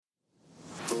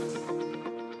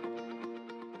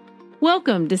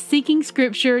Welcome to Seeking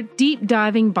Scripture Deep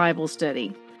Diving Bible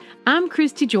Study. I'm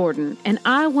Christy Jordan, and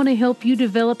I want to help you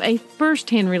develop a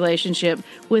first-hand relationship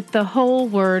with the whole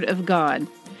Word of God.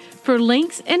 For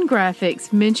links and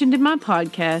graphics mentioned in my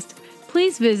podcast,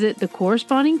 please visit the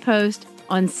corresponding post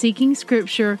on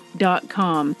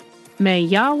seekingscripture.com. May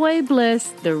Yahweh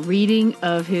bless the reading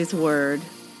of His Word.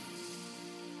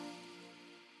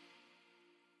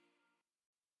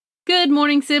 Good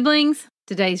morning, siblings.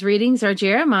 Today's readings are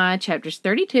Jeremiah chapters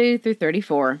 32 through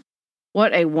 34.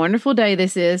 What a wonderful day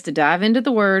this is to dive into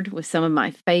the Word with some of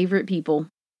my favorite people.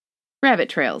 Rabbit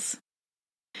trails.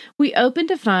 We open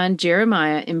to find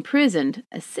Jeremiah imprisoned,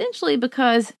 essentially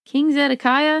because King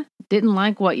Zedekiah didn't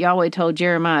like what Yahweh told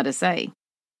Jeremiah to say.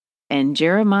 And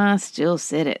Jeremiah still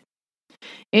said it.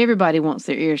 Everybody wants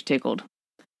their ears tickled.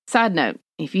 Side note,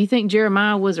 if you think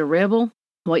Jeremiah was a rebel,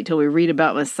 wait till we read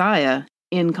about Messiah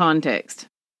in context.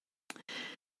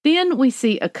 Then we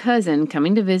see a cousin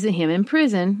coming to visit him in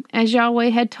prison, as Yahweh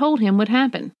had told him would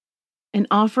happen, and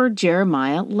offered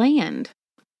Jeremiah land.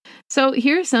 So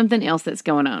here's something else that's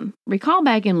going on. Recall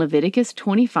back in Leviticus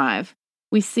 25,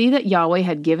 we see that Yahweh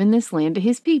had given this land to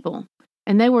his people,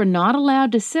 and they were not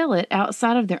allowed to sell it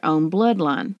outside of their own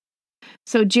bloodline.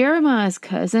 So Jeremiah's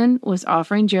cousin was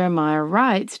offering Jeremiah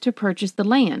rights to purchase the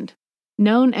land,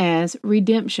 known as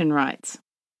redemption rights.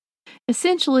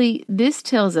 Essentially, this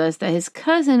tells us that his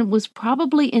cousin was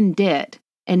probably in debt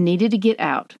and needed to get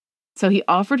out. So he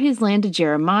offered his land to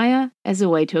Jeremiah as a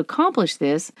way to accomplish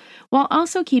this, while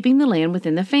also keeping the land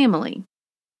within the family.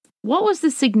 What was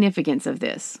the significance of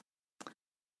this?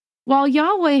 While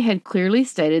Yahweh had clearly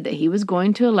stated that he was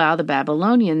going to allow the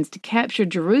Babylonians to capture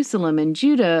Jerusalem and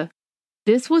Judah,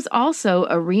 this was also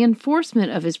a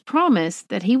reinforcement of his promise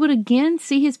that he would again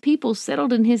see his people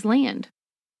settled in his land.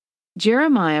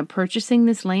 Jeremiah purchasing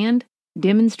this land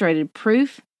demonstrated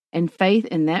proof and faith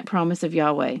in that promise of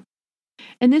Yahweh.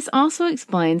 And this also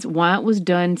explains why it was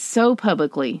done so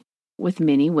publicly, with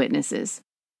many witnesses.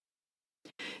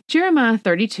 Jeremiah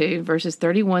 32, verses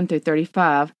 31 through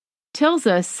 35, tells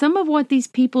us some of what these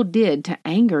people did to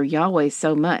anger Yahweh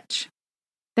so much.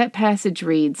 That passage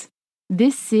reads,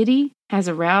 "This city has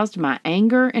aroused my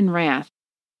anger and wrath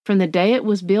from the day it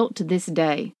was built to this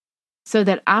day, so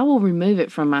that I will remove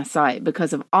it from my sight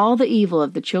because of all the evil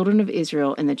of the children of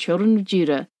Israel and the children of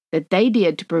Judah that they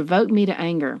did to provoke me to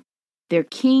anger. Their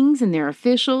kings and their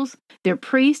officials, their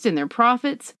priests and their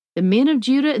prophets, the men of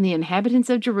Judah and the inhabitants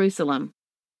of Jerusalem.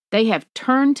 They have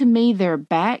turned to me their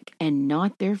back and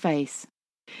not their face.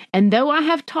 And though I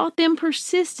have taught them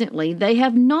persistently, they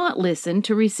have not listened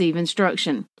to receive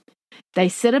instruction. They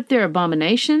set up their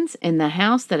abominations in the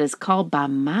house that is called by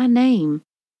my name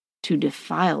to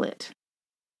defile it."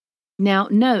 Now,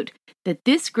 note that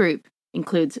this group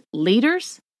includes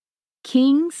leaders,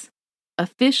 kings,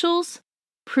 officials,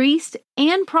 priests,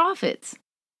 and prophets.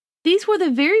 These were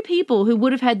the very people who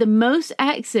would have had the most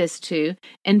access to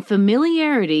and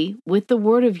familiarity with the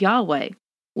word of Yahweh,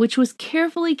 which was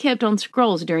carefully kept on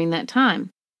scrolls during that time.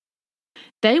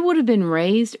 They would have been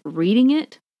raised reading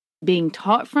it, being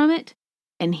taught from it,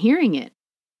 and hearing it.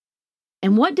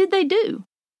 And what did they do?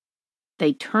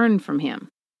 They turned from him.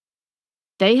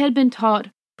 They had been taught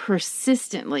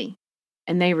persistently,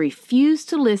 and they refused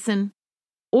to listen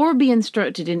or be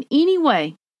instructed in any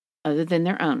way other than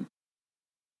their own.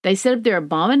 They set up their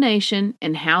abomination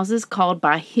in houses called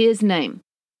by his name,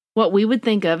 what we would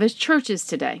think of as churches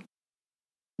today.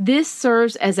 This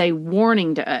serves as a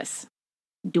warning to us.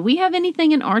 Do we have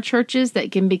anything in our churches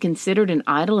that can be considered an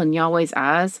idol in Yahweh's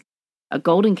eyes, a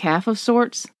golden calf of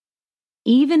sorts?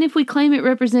 Even if we claim it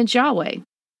represents Yahweh,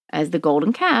 as the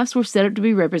golden calves were set up to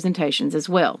be representations as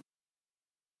well.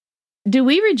 Do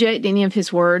we reject any of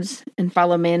his words and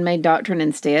follow man-made doctrine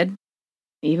instead,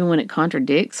 even when it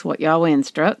contradicts what Yahweh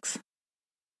instructs?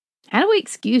 How do we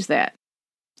excuse that?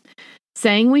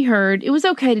 Saying we heard it was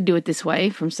okay to do it this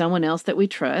way from someone else that we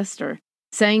trust, or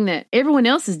saying that everyone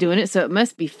else is doing it so it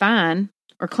must be fine,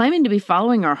 or claiming to be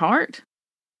following our heart?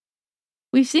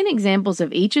 We've seen examples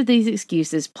of each of these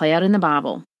excuses play out in the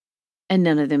Bible, and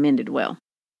none of them ended well.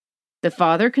 The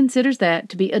Father considers that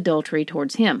to be adultery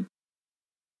towards him.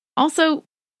 Also,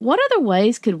 what other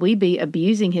ways could we be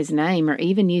abusing his name or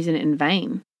even using it in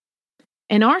vain?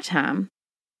 In our time,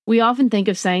 we often think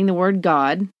of saying the word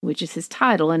God, which is his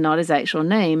title and not his actual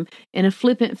name, in a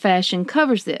flippant fashion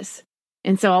covers this,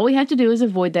 and so all we have to do is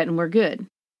avoid that and we're good.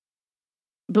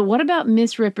 But what about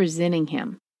misrepresenting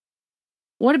him?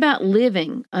 What about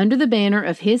living under the banner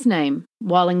of his name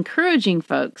while encouraging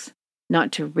folks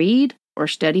not to read or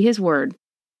study his word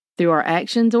through our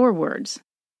actions or words,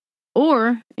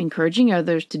 or encouraging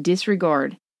others to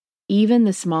disregard even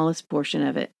the smallest portion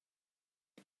of it?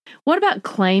 What about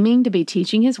claiming to be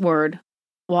teaching His Word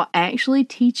while actually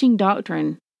teaching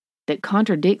doctrine that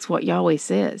contradicts what Yahweh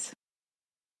says?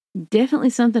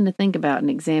 Definitely something to think about and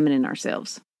examine in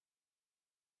ourselves.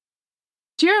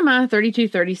 Jeremiah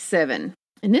 32:37.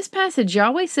 In this passage,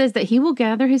 Yahweh says that He will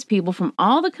gather His people from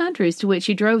all the countries to which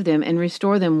He drove them and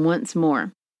restore them once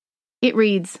more. It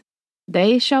reads,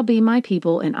 "They shall be my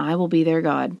people, and I will be their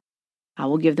God. I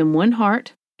will give them one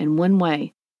heart and one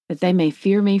way, that they may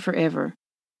fear me forever,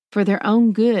 for their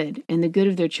own good and the good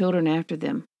of their children after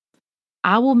them.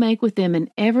 I will make with them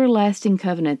an everlasting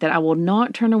covenant that I will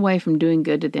not turn away from doing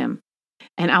good to them,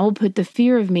 and I will put the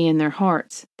fear of me in their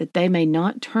hearts, that they may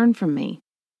not turn from me.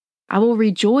 I will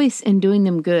rejoice in doing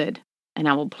them good, and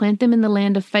I will plant them in the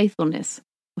land of faithfulness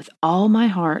with all my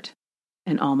heart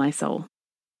and all my soul."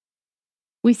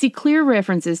 We see clear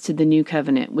references to the new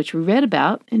covenant, which we read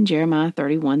about in Jeremiah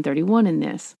 31:31 in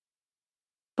this.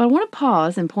 But I want to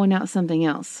pause and point out something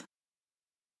else.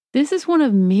 This is one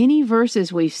of many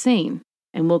verses we've seen,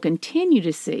 and will continue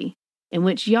to see, in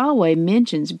which Yahweh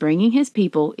mentions bringing His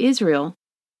people, Israel,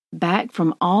 back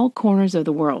from all corners of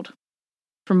the world.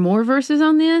 For more verses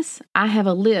on this, I have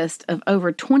a list of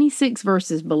over 26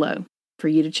 verses below for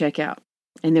you to check out,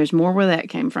 and there's more where that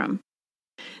came from.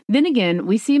 Then again,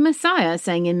 we see Messiah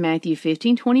saying in Matthew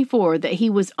 15:24 that He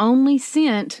was only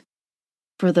sent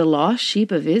for the lost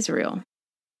sheep of Israel.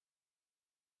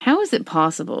 How is it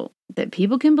possible that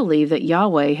people can believe that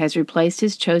Yahweh has replaced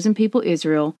His chosen people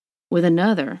Israel with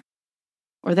another,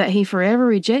 or that He forever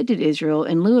rejected Israel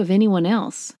in lieu of anyone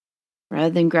else,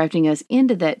 rather than grafting us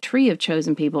into that tree of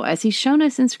chosen people as He's shown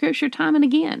us in Scripture time and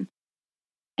again?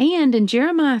 And in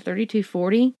Jeremiah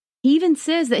 32:40, He even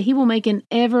says that He will make an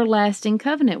everlasting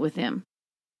covenant with them.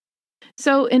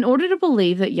 So, in order to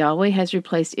believe that Yahweh has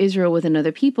replaced Israel with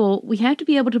another people, we have to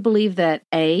be able to believe that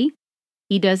A,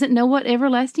 He doesn't know what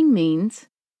everlasting means,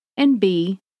 and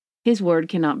B, His word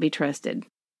cannot be trusted.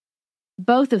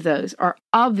 Both of those are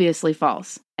obviously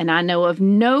false, and I know of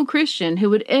no Christian who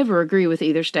would ever agree with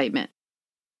either statement.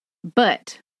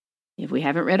 But if we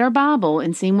haven't read our Bible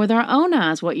and seen with our own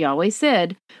eyes what Yahweh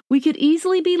said, we could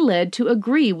easily be led to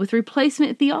agree with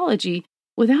replacement theology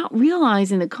without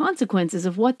realizing the consequences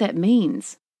of what that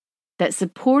means. That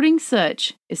supporting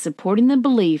such is supporting the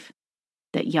belief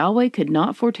that Yahweh could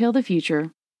not foretell the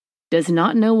future, does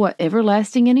not know what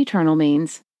everlasting and eternal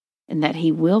means, and that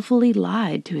He willfully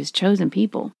lied to His chosen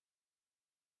people.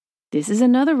 This is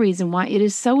another reason why it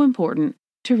is so important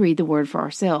to read the Word for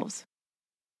ourselves.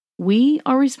 We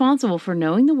are responsible for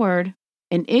knowing the Word,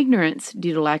 and ignorance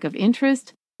due to lack of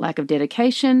interest, lack of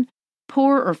dedication,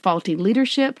 poor or faulty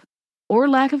leadership, or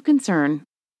lack of concern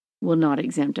will not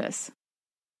exempt us.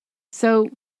 So,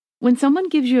 when someone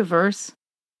gives you a verse,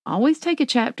 always take a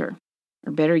chapter,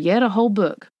 or better yet, a whole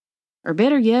book. Or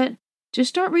better yet, just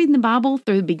start reading the Bible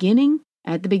through the beginning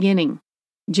at the beginning,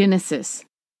 Genesis,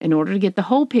 in order to get the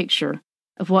whole picture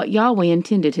of what Yahweh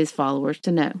intended His followers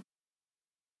to know.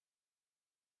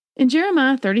 In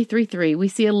Jeremiah 33:3, we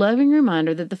see a loving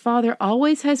reminder that the Father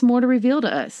always has more to reveal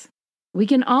to us. We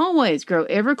can always grow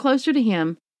ever closer to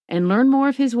Him and learn more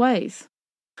of His ways.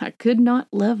 I could not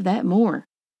love that more.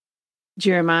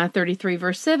 Jeremiah 33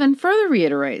 verse 7 further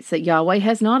reiterates that Yahweh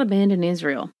has not abandoned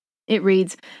Israel. It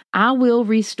reads, "I will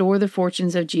restore the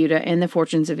fortunes of Judah and the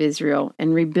fortunes of Israel,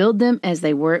 and rebuild them as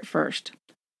they were at first.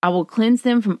 I will cleanse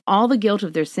them from all the guilt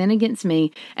of their sin against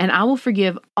me, and I will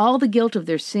forgive all the guilt of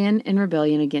their sin and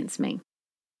rebellion against me."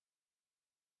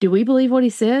 Do we believe what He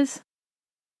says?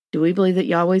 Do we believe that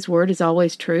Yahweh's word is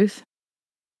always truth?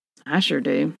 I sure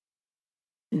do.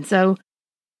 And so,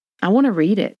 I want to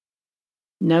read it,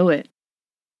 know it,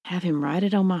 have Him write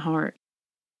it on my heart.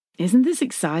 Isn't this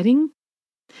exciting?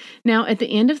 Now, at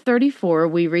the end of 34,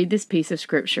 we read this piece of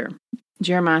Scripture,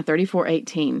 Jeremiah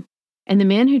 34:18. "And the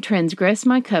men who transgressed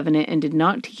my covenant and did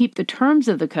not keep the terms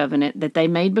of the covenant that they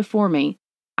made before me,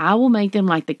 I will make them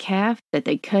like the calf that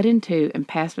they cut in two and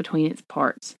passed between its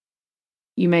parts."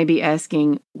 You may be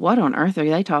asking, what on earth are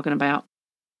they talking about?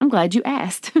 I'm glad you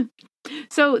asked.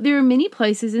 So there are many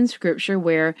places in Scripture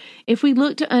where, if we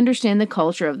look to understand the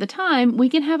culture of the time, we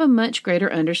can have a much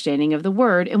greater understanding of the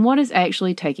Word and what is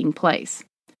actually taking place.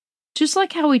 Just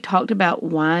like how we talked about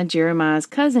why Jeremiah's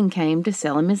cousin came to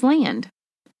sell him his land.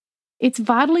 It's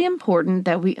vitally important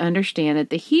that we understand that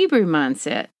the Hebrew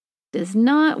mindset does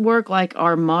not work like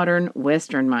our modern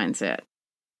Western mindset.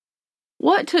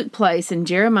 What took place in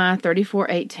Jeremiah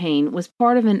 34:18 was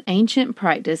part of an ancient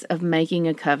practice of making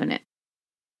a covenant.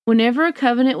 Whenever a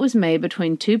covenant was made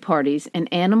between two parties, an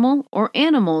animal or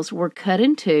animals were cut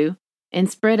in two and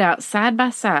spread out side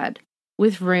by side,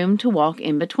 with room to walk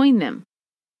in between them.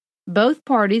 Both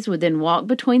parties would then walk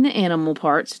between the animal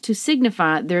parts to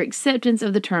signify their acceptance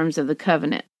of the terms of the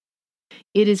covenant.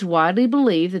 It is widely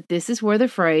believed that this is where the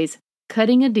phrase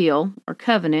cutting a deal or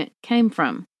covenant came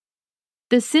from.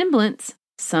 The semblance,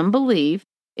 some believe,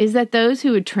 is that those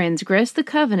who would transgress the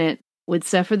covenant would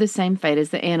suffer the same fate as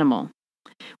the animal.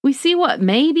 We see what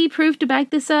may be proof to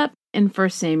back this up in 1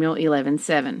 Samuel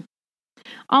 11:7.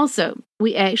 Also,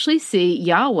 we actually see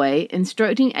Yahweh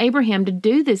instructing Abraham to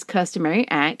do this customary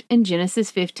act in Genesis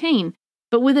 15,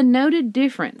 but with a noted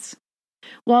difference.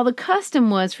 While the custom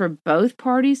was for both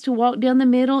parties to walk down the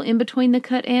middle in between the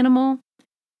cut animal,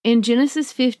 in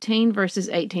Genesis 15 verses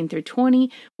 18 through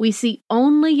 20, we see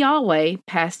only Yahweh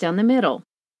pass down the middle,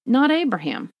 not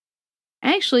Abraham.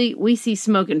 Actually, we see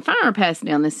smoke and fire pass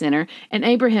down the center, and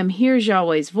Abraham hears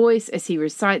Yahweh's voice as he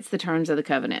recites the terms of the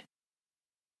covenant.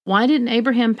 Why didn't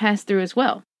Abraham pass through as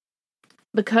well?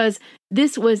 Because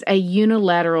this was a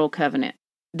unilateral covenant.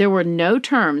 There were no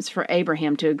terms for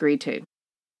Abraham to agree to.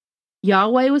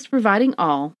 Yahweh was providing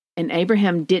all, and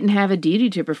Abraham didn't have a duty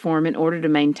to perform in order to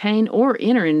maintain or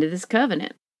enter into this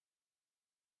covenant.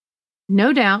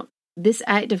 No doubt, this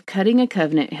act of cutting a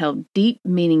covenant held deep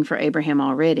meaning for Abraham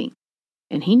already,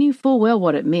 and he knew full well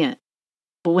what it meant.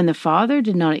 But when the Father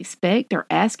did not expect or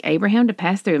ask Abraham to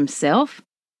pass through himself,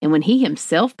 and when he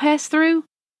himself passed through,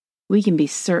 we can be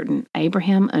certain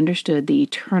Abraham understood the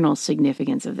eternal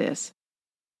significance of this.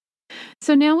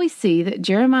 So now we see that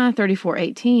Jeremiah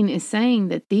 34:18 is saying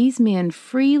that these men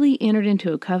freely entered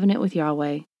into a covenant with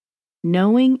Yahweh,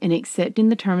 knowing and accepting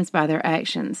the terms by their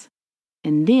actions,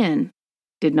 and then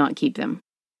did not keep them.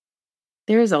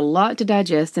 There is a lot to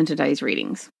digest in today's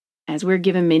readings, as we're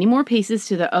given many more pieces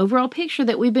to the overall picture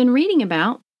that we've been reading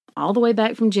about all the way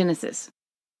back from Genesis.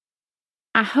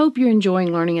 I hope you're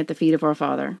enjoying learning at the feet of our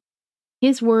Father.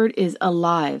 His Word is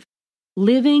alive,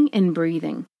 living and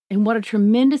breathing, and what a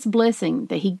tremendous blessing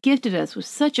that He gifted us with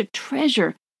such a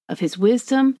treasure of His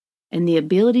wisdom and the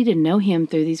ability to know Him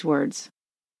through these words.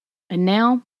 And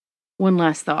now, one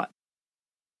last thought.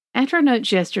 After our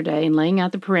notes yesterday and laying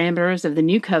out the parameters of the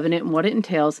new covenant and what it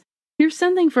entails, here's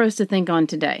something for us to think on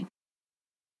today.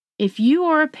 If you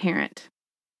are a parent,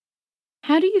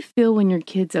 how do you feel when your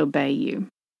kids obey you?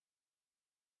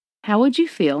 How would you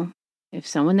feel if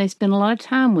someone they spend a lot of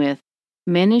time with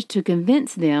managed to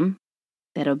convince them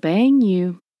that obeying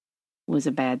you was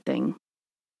a bad thing?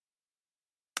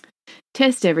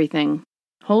 Test everything.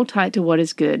 Hold tight to what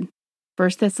is good.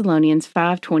 1 Thessalonians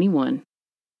 5:21.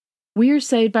 We are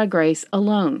saved by grace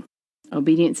alone.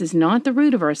 Obedience is not the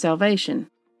root of our salvation,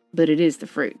 but it is the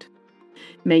fruit.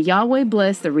 May Yahweh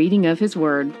bless the reading of His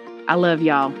Word. I love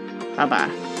y'all.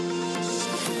 Bye-bye.